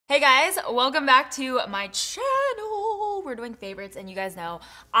Hey guys, welcome back to my channel. We're doing favorites, and you guys know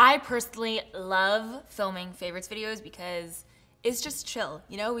I personally love filming favorites videos because it's just chill,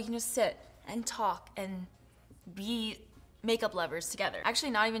 you know? We can just sit and talk and be makeup lovers together. Actually,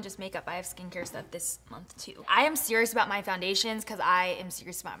 not even just makeup, I have skincare stuff this month too. I am serious about my foundations because I am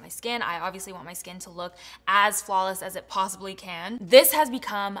serious about my skin. I obviously want my skin to look as flawless as it possibly can. This has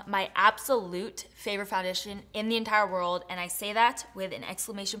become my absolute favorite foundation in the entire world, and I say that with an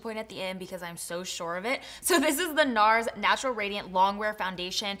exclamation point at the end because I'm so sure of it. So this is the NARS Natural Radiant Longwear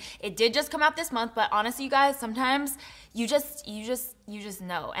Foundation. It did just come out this month, but honestly, you guys, sometimes you just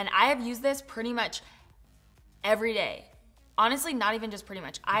know. And I have used this pretty much every day. Honestly, not even just pretty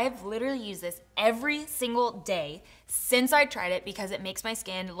much. I have literally used this every single day since I tried it because it makes my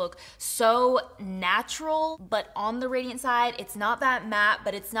skin look so natural, but on the radiant side. It's not that matte,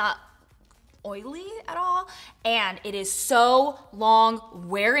 but it's not oily at all. And it is so long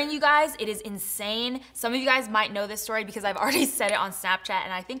wearing, you guys. It is insane. Some of you guys might know this story because I've already said it on Snapchat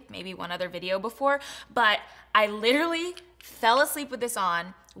and I think maybe one other video before, but I literally fell asleep with this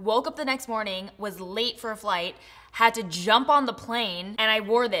on, woke up the next morning, was late for a flight, had to jump on the plane, and I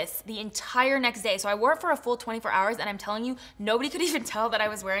wore this the entire next day. So I wore it for a full 24 hours, and I'm telling you, nobody could even tell that I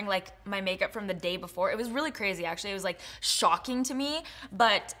was wearing like my makeup from the day before. It was really crazy, actually. It was like shocking to me,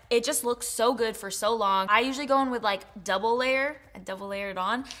 but it just looks so good for so long. I usually go in with like double layer it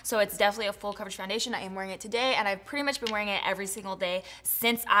on. So it's definitely a full coverage foundation. I am wearing it today, and I've pretty much been wearing it every single day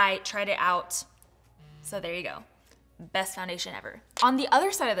since I tried it out. So there you go. Best foundation ever. On the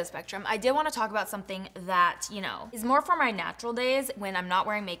other side of the spectrum, I did want to talk about something that, you know, is more for my natural days when I'm not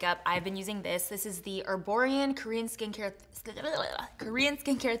wearing makeup. I've been using this. This is the Herborian Korean Skincare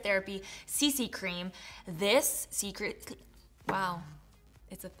Therapy CC Cream. This secret, wow,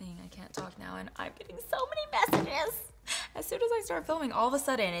 it's a thing. I can't talk now, and I'm getting so many messages. As soon as I start filming, all of a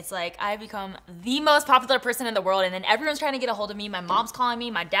sudden, it's like I become the most popular person in the world, and then everyone's trying to get a hold of me. My mom's calling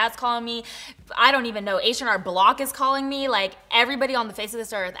me, my dad's calling me. I don't even know. H&R Block is calling me. Like, everybody on the face of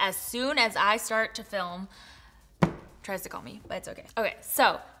this earth, as soon as I start to film, tries to call me, but it's okay. Okay,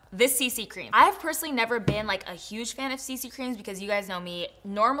 so this CC cream. I've personally never been like a huge fan of CC creams because you guys know me.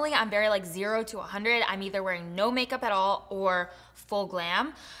 Normally, I'm very like 0 to 100. I'm either wearing no makeup at all or full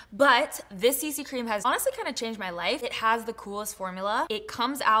glam. But this CC cream has honestly kind of changed my life. It has the coolest formula. It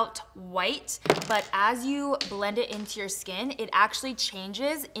comes out white, but as you blend it into your skin, it actually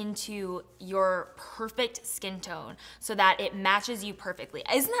changes into your perfect skin tone so that it matches you perfectly.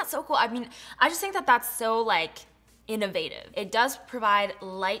 Isn't that so cool? I mean, I just think that that's so like innovative. It does provide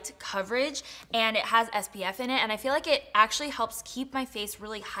light coverage and it has SPF in it, and I feel like it actually helps keep my face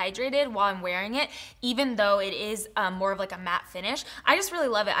really hydrated while I'm wearing it, even though it is more of like a matte finish. I just really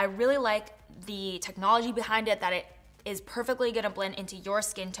love it. I really like the technology behind it, that it is perfectly gonna blend into your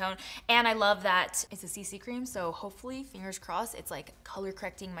skin tone, and I love that it's a CC cream, so hopefully, fingers crossed, it's like color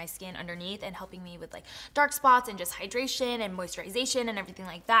correcting my skin underneath and helping me with like dark spots and just hydration and moisturization and everything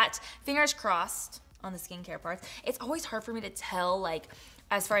like that. Fingers crossed on the skincare parts. It's always hard for me to tell, like,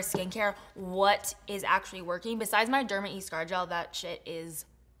 as far as skincare, what is actually working. Besides my Derma E Scar Gel, that shit is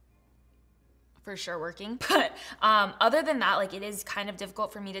for sure working. But other than that, like, it is kind of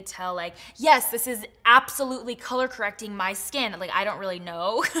difficult for me to tell, like, yes, this is absolutely color correcting my skin. Like, I don't really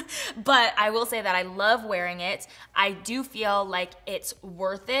know, but I will say that I love wearing it. I do feel like it's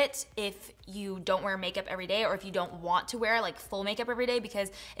worth it if you don't wear makeup every day, or if you don't want to wear like full makeup every day,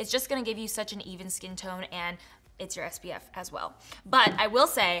 because it's just gonna give you such an even skin tone, and it's your SPF as well. But I will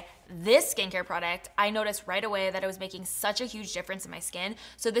say, this skincare product, I noticed right away that it was making such a huge difference in my skin.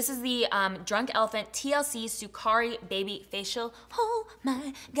 So this is the Drunk Elephant TLC Sukari Baby Facial. Oh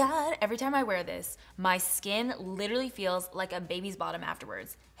my God. Every time I wear this, my skin literally feels like a baby's bottom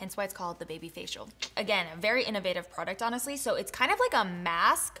afterwards. Hence why it's called the Baby Facial. Again, a very innovative product, honestly. So it's kind of like a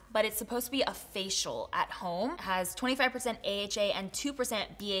mask, but it's supposed to be a facial at home. It has 25% AHA and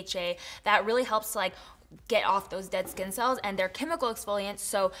 2% BHA. That really helps to like get off those dead skin cells, and they're chemical exfoliants,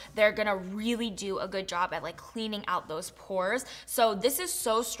 so they're gonna really do a good job at like cleaning out those pores. So this is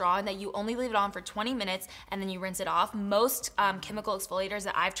so strong that you only leave it on for 20 minutes and then you rinse it off. Most chemical exfoliators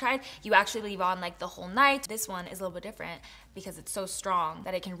that I've tried, you actually leave on like the whole night. This one is a little bit different because it's so strong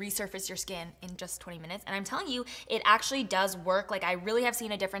that it can resurface your skin in just 20 minutes. And I'm telling you, it actually does work. Like, I really have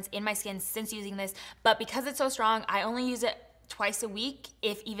seen a difference in my skin since using this, but because it's so strong, I only use it twice a week,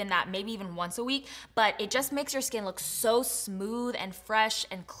 if even that, maybe even once a week, but it just makes your skin look so smooth and fresh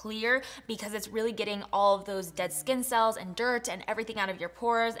and clear because it's really getting all of those dead skin cells and dirt and everything out of your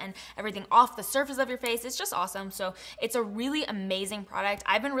pores and everything off the surface of your face. It's just awesome. So it's a really amazing product.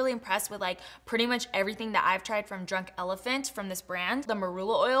 I've been really impressed with like pretty much everything that I've tried from Drunk Elephant from this brand. The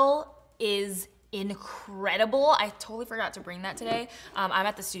marula oil is incredible. I totally forgot to bring that today. I'm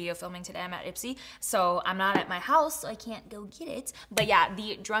at the studio filming today. I'm at Ipsy, so I'm not at my house, so I can't go get it. But yeah,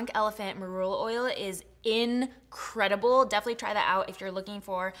 the Drunk Elephant marula oil is incredible. Definitely try that out if you're looking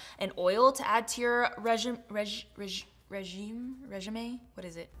for an oil to add to your regimen. What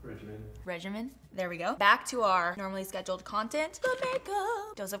is it? Regimen. There we go. Back to our normally scheduled content. The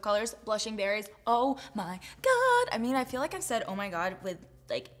makeup. Dose of Colors, Blushing Berries. Oh my God. I mean, I feel like I've said oh my God with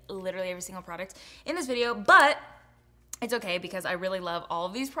like literally every single product in this video, but it's okay because I really love all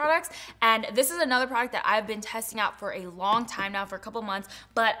of these products. And this is another product that I've been testing out for a long time now, for a couple months,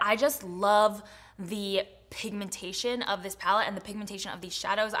 but I just love the pigmentation of this palette and the pigmentation of these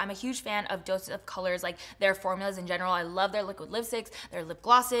shadows. I'm a huge fan of Dose of Colors, like their formulas in general. I love their liquid lipsticks, their lip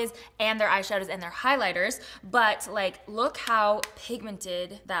glosses, and their eyeshadows and their highlighters. But like, look how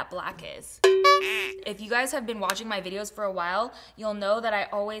pigmented that black is. If you guys have been watching my videos for a while, you'll know that I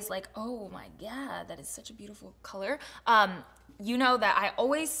always like, oh my God, that is such a beautiful color. You know that I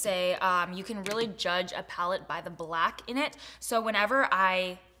always say you can really judge a palette by the black in it. So whenever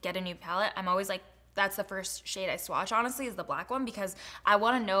I get a new palette, I'm always like, that's the first shade I swatch, honestly, is the black one, because I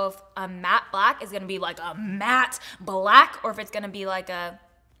want to know if a matte black is going to be like a matte black or if it's going to be like a,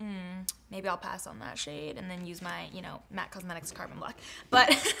 maybe I'll pass on that shade and then use my, you know, Matte Cosmetics Carbon Black. But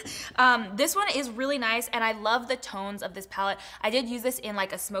this one is really nice, and I love the tones of this palette. I did use this in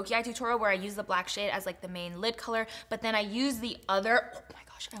like a smoky eye tutorial where I used the black shade as like the main lid color, but then I used the other, oh my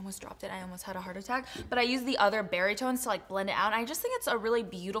gosh, I almost dropped it. I almost had a heart attack. But I used the other berry tones to like blend it out. And I just think it's a really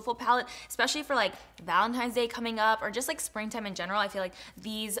beautiful palette, especially for like Valentine's Day coming up or just like springtime in general. I feel like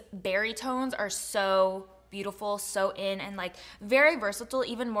these berry tones are so beautiful, so in, and like very versatile,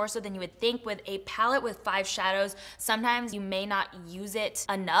 even more so than you would think. With a palette with 5 shadows, sometimes you may not use it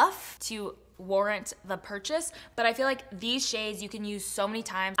enough to warrant the purchase, but I feel like these shades you can use so many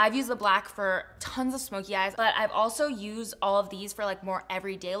times. I've used the black for tons of smoky eyes, but I've also used all of these for like more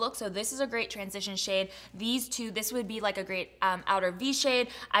everyday look. So this is a great transition shade. These two, this would be like a great outer V shade.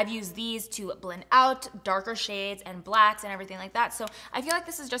 I've used these to blend out darker shades and blacks and everything like that. So I feel like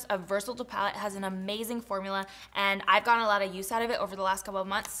this is just a versatile palette. It has an amazing formula, and I've gotten a lot of use out of it over the last couple of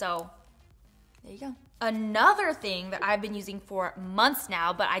months. So there you go. Another thing that I've been using for months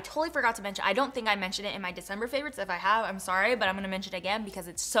now, but I totally forgot to mention, I don't think I mentioned it in my December favorites. If I have, I'm sorry, but I'm gonna mention it again because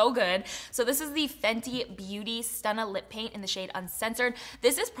it's so good. So this is the Fenty Beauty Stunna Lip Paint in the shade Uncensored.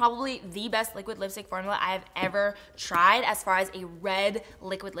 This is probably the best liquid lipstick formula I have ever tried as far as a red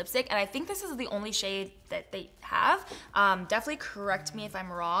liquid lipstick, and I think this is the only shade that they have. Definitely correct me if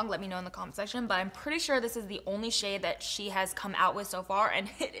I'm wrong, let me know in the comment section, but I'm pretty sure this is the only shade that she has come out with so far, and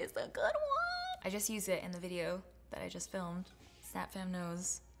it is a good one. I just used it in the video that I just filmed. SnapFam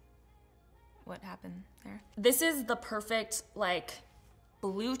knows what happened there. This is the perfect, like,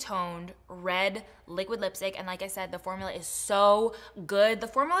 blue toned red liquid lipstick, and like I said, the formula is so good. The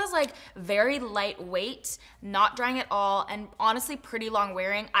formula is like very lightweight, not drying at all, and honestly pretty long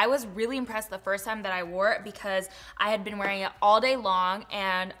wearing. I was really impressed the first time that I wore it because I had been wearing it all day long,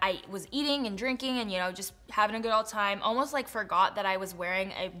 and I was eating and drinking and, you know, just having a good old time. Almost like forgot that I was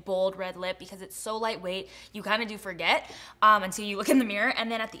wearing a bold red lip because it's so lightweight. You kind of do forget until you look in the mirror,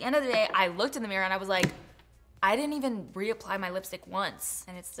 and then at the end of the day I looked in the mirror and I was like, I didn't even reapply my lipstick once,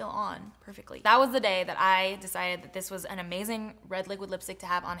 and it's still on perfectly. That was the day that I decided that this was an amazing red liquid lipstick to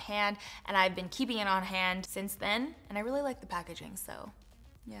have on hand, and I've been keeping it on hand since then, and I really like the packaging, so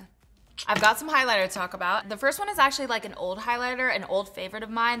yeah. I've got some highlighter to talk about. The first one is actually like an old highlighter, an old favorite of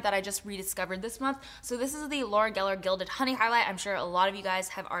mine that I just rediscovered this month. So this is the Laura Geller Gilded Honey Highlight. I'm sure a lot of you guys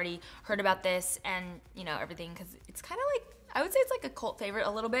have already heard about this and, you know, everything, because it's kind of like, I would say it's like a cult favorite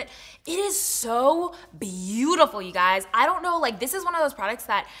a little bit. It is so beautiful, you guys. I don't know, like this is one of those products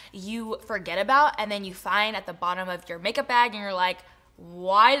that you forget about and then you find at the bottom of your makeup bag and you're like,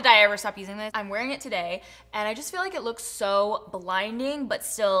 why did I ever stop using this? I'm wearing it today and I just feel like it looks so blinding, but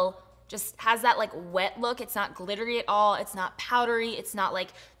still just has that like wet look. It's not glittery at all. It's not powdery. It's not like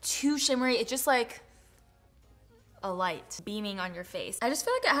too shimmery. It's just like a light beaming on your face. I just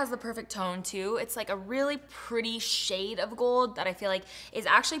feel like it has the perfect tone too. It's like a really pretty shade of gold that I feel like is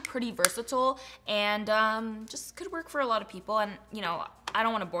actually pretty versatile and just could work for a lot of people. And you know, I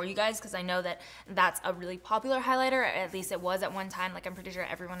don't want to bore you guys because I know that that's a really popular highlighter. At least it was at one time. Like, I'm pretty sure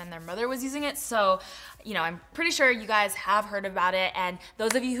everyone and their mother was using it. So, you know, I'm pretty sure you guys have heard about it. And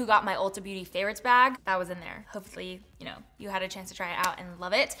those of you who got my Ulta Beauty favorites bag, that was in there. Hopefully, you know, you had a chance to try it out and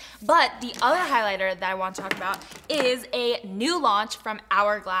love it. But the other highlighter that I want to talk about is a new launch from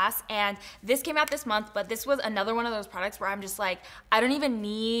Hourglass. And this came out this month, but this was another one of those products where I'm just like, I don't even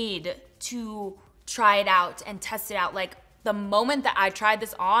need to try it out and test it out. Like, the moment that I tried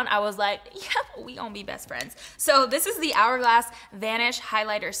this on, I was like, yeah, we gonna be best friends. So this is the Hourglass Vanish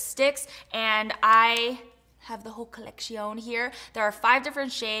Highlighter Sticks, and I have the whole collection here. There are 5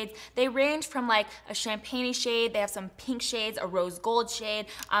 different shades. They range from like a champagne shade, they have some pink shades, a rose gold shade.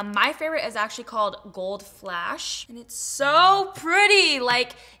 My favorite is actually called Gold Flash, and it's so pretty.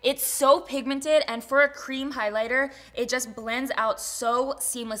 Like, it's so pigmented, and for a cream highlighter, it just blends out so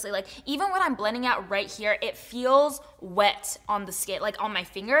seamlessly. Like, even when I'm blending out right here, it feels wet on the skin, like on my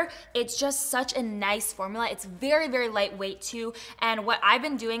finger. It's just such a nice formula. It's very, very lightweight too. And what I've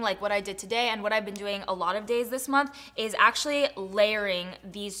been doing, like what I did today and what I've been doing a lot of days this month, is actually layering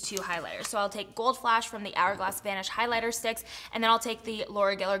these 2 highlighters. So I'll take Gold Flash from the Hourglass Vanish Highlighter Sticks, and then I'll take the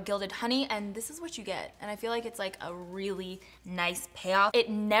Laura Geller Gilded Honey, and this is what you get. And I feel like it's like a really nice payoff. It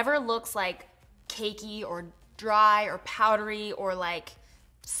never looks like cakey or dry or powdery or like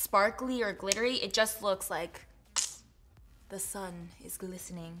sparkly or glittery. It just looks like the sun is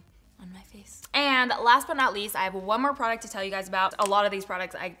glistening on my face. And last but not least, I have one more product to tell you guys about. A lot of these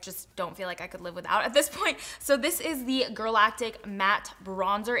products I just don't feel like I could live without at this point. So this is the Girlactic Matte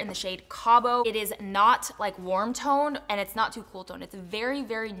Bronzer in the shade Cabo. It is not like warm toned and it's not too cool toned. It's very,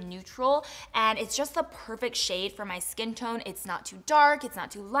 very neutral, and it's just the perfect shade for my skin tone. It's not too dark, it's not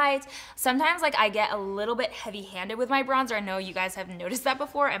too light. Sometimes like I get a little bit heavy handed with my bronzer. I know you guys have noticed that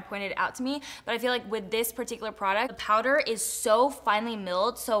before and pointed it out to me, but I feel like with this particular product, the powder is so finely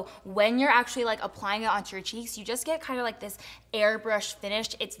milled, so when you're actually like applying it onto your cheeks, you just get kind of like this airbrush finish.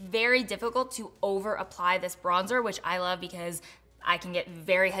 It's very difficult to over apply this bronzer, which I love because I can get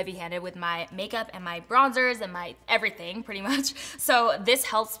very heavy-handed with my makeup and my bronzers and my everything pretty much. So this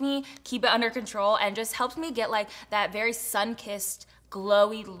helps me keep it under control and just helps me get like that very sun-kissed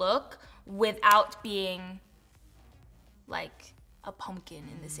glowy look without being like a pumpkin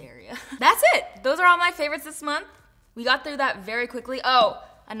in this area. That's it. Those are all my favorites this month. We got through that very quickly. Oh,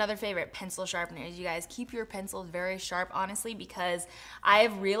 another favorite, pencil sharpeners. You guys keep your pencils very sharp, honestly, because I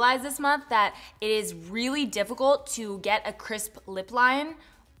have realized this month that it is really difficult to get a crisp lip line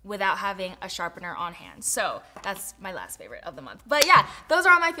without having a sharpener on hand. So that's my last favorite of the month. But yeah, those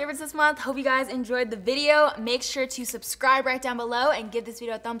are all my favorites this month. Hope you guys enjoyed the video. Make sure to subscribe right down below and give this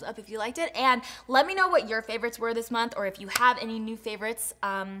video a thumbs up if you liked it. And let me know what your favorites were this month, or if you have any new favorites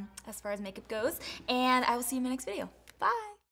as far as makeup goes. And I will see you in my next video. Bye.